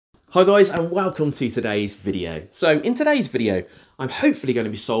Hi guys, and welcome to today's video. So in today's video, I'm hopefully going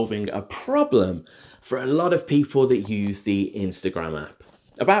to be solving a problem for a lot of people that use the Instagram app.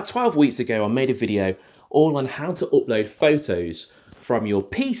 About 12 weeks ago, I made a video all on how to upload photos from your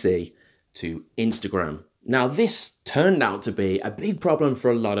PC to Instagram. Now this turned out to be a big problem for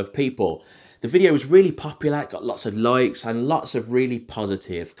a lot of people. The video was really popular, got lots of likes and lots of really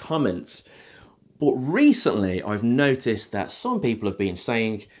positive comments. But recently I've noticed that some people have been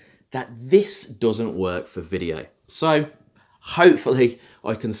saying that this doesn't work for video. So hopefully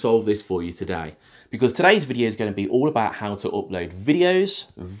I can solve this for you today, because today's video is going to be all about how to upload videos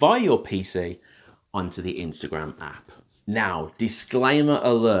via your PC onto the Instagram app. Now, disclaimer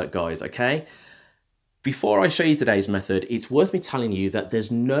alert guys, okay? Before I show you today's method, it's worth me telling you that there's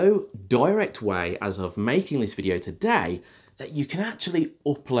no direct way as of making this video today that you can actually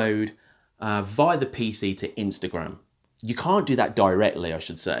upload via the PC to Instagram. You can't do that directly, I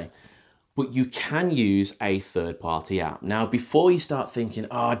should say, but you can use a third-party app. Now, before you start thinking,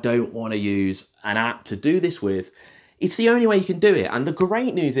 oh, I don't want to use an app to do this with, it's the only way you can do it. And the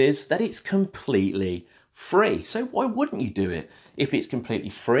great news is that it's completely free. So why wouldn't you do it? If it's completely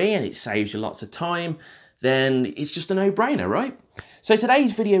free and it saves you lots of time, then it's just a no-brainer, right? So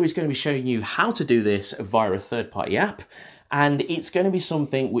today's video is going to be showing you how to do this via a third-party app. And it's going to be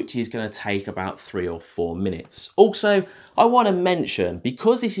something which is going to take about 3 or 4 minutes. Also, I want to mention,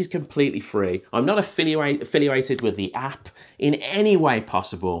 because this is completely free, I'm not affiliated with the app in any way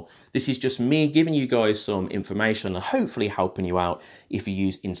possible. This is just me giving you guys some information and hopefully helping you out if you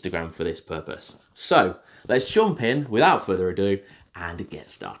use Instagram for this purpose. So let's jump in without further ado and get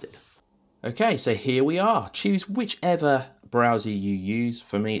started. Okay, so here we are. Choose whichever browser you use.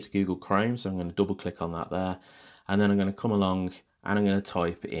 For me, it's Google Chrome, so I'm going to double click on that there. And then I'm going to come along and I'm going to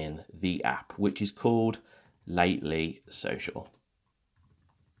type in the app, which is called Lately Social.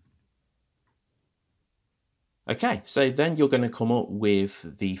 Okay, so then you're going to come up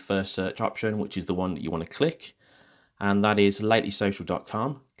with the first search option, which is the one that you want to click. And that is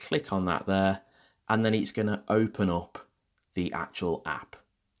latelysocial.com. Click on that there. And then it's going to open up the actual app.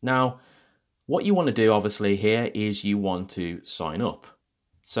 Now, what you want to do obviously here is you want to sign up.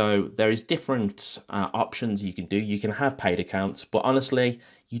 So there is different options you can do. You can have paid accounts, but honestly,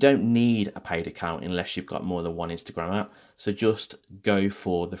 you don't need a paid account unless you've got more than one Instagram app. So just go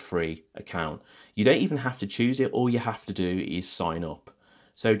for the free account. You don't even have to choose it. All you have to do is sign up.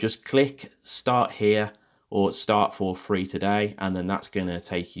 So just click start here or start for free today, and then that's going to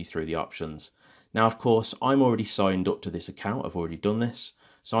take you through the options. Now, of course, I'm already signed up to this account. I've already done this.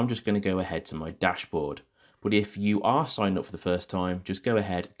 So I'm just going to go ahead to my dashboard. But if you are signed up for the first time, just go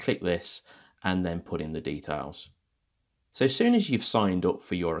ahead, click this, and then put in the details. So as soon as you've signed up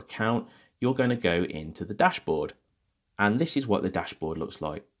for your account, you're going to go into the dashboard. And this is what the dashboard looks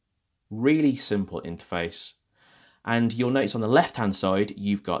like. Really simple interface. And you'll notice on the left-hand side,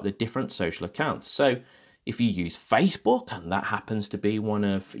 you've got the different social accounts. So if you use Facebook, and that happens to be one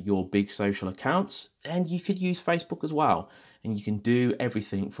of your big social accounts, then you could use Facebook as well. And you can do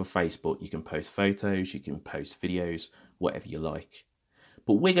everything for Facebook. You can post photos, you can post videos, whatever you like.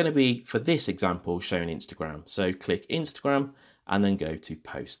 But we're going to be, for this example, showing Instagram. So click Instagram and then go to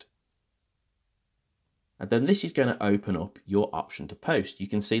post. And then this is going to open up your option to post. You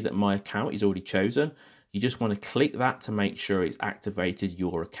can see that my account is already chosen. You just want to click that to make sure it's activated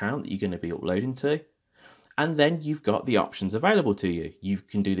your account that you're going to be uploading to. And then you've got the options available to you. You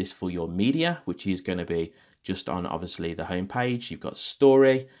can do this for your media, which is going to be just on obviously the home page. You've got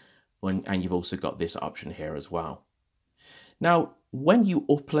story, and you've also got this option here as well. Now, when you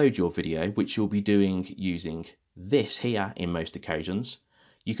upload your video, which you'll be doing using this here in most occasions,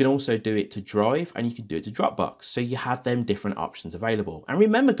 you can also do it to Drive and you can do it to Dropbox. So you have them different options available. And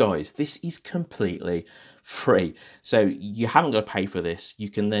remember guys, this is completely free. So you haven't got to pay for this. You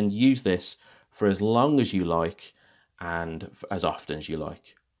can then use this for as long as you like and as often as you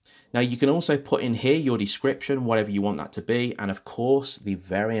like. Now you can also put in here your description, whatever you want that to be, and of course the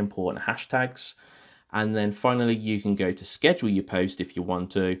very important hashtags. And then finally you can go to schedule your post if you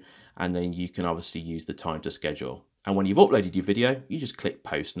want to, and then you can obviously use the time to schedule. And when you've uploaded your video, you just click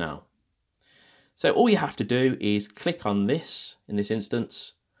post now. So all you have to do is click on this in this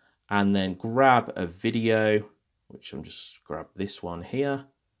instance, and then grab a video, which I'm just grab this one here,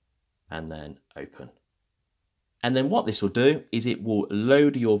 and then open. And then what this will do is it will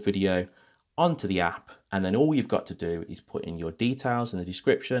load your video onto the app, and then all you've got to do is put in your details in the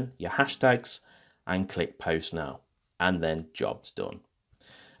description, your hashtags, and click post now, and then job's done.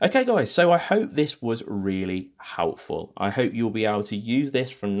 Okay guys, so I hope this was really helpful. I hope you'll be able to use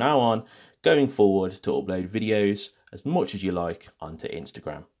this from now on going forward to upload videos as much as you like onto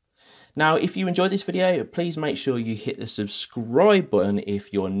Instagram. Now, if you enjoyed this video, please make sure you hit the subscribe button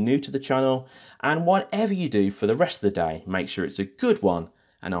if you're new to the channel, and whatever you do for the rest of the day, make sure it's a good one,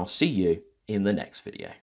 and I'll see you in the next video.